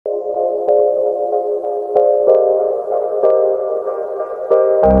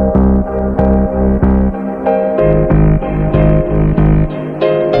Blue,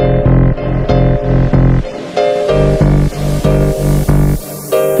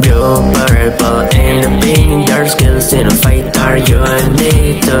 purple, and the pink. Their skills in a fight are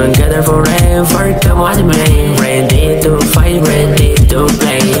unique. Together forever, come on, man. Ready to fight, ready to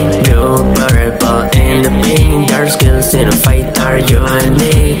play. Blue, purple, and the pink. Their skills in a fight are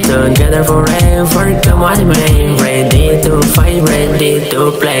unique. Together forever, come on, man. Ready to fight, ready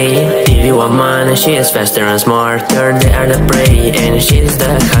to play. TV woman, she is faster and smarter. They are the prey, and she's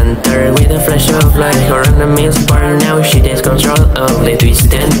the hunter. With a flash of light, her enemies burn. Now she takes control of the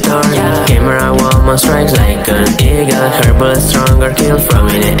twist and turn. Camera woman strikes like an eagle. Her bullet stronger, kill from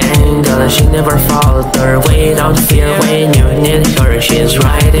any angle. She never falter, without fear. When you need her, she's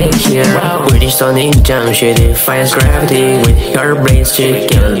right here. With each sonic jump, she defies gravity. With her blades, she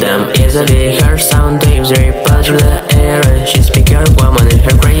kills them easily. Her sound waves ripple through the air. She's bigger woman in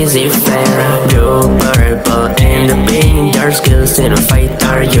her crazy flare. Blue, purple, and the pink. Their skills in a fight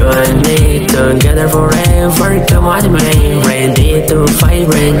are unique. Together forever, come on, man. Ready to fight,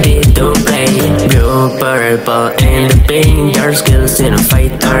 ready to play. Blue, purple, and the pink. Their skills in a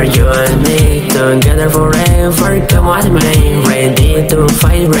fight are unique. Together forever, come on, man. Ready to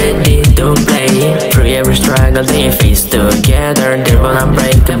fight, ready to play. Through every struggle they face together, they're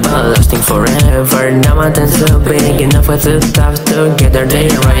unbreakable, lasting forever. No mountains so big enough with the tough. Together they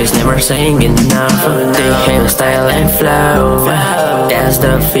rise, never saying enough. They have style and flow, that's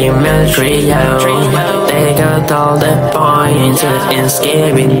the female trio. They got all the points in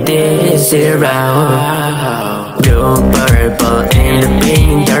skipping this zero. Blue, purple, and the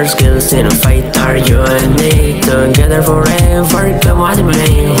pink. Their skills in a fight are unique. Together forever, come on,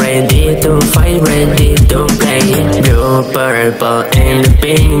 man. Ready to fight, ready to play. Blue, purple, and the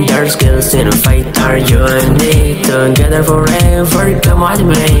pink. Their skills in a fight are unique. Together forever, come on,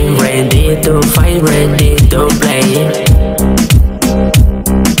 man. Ready to fight, ready to play.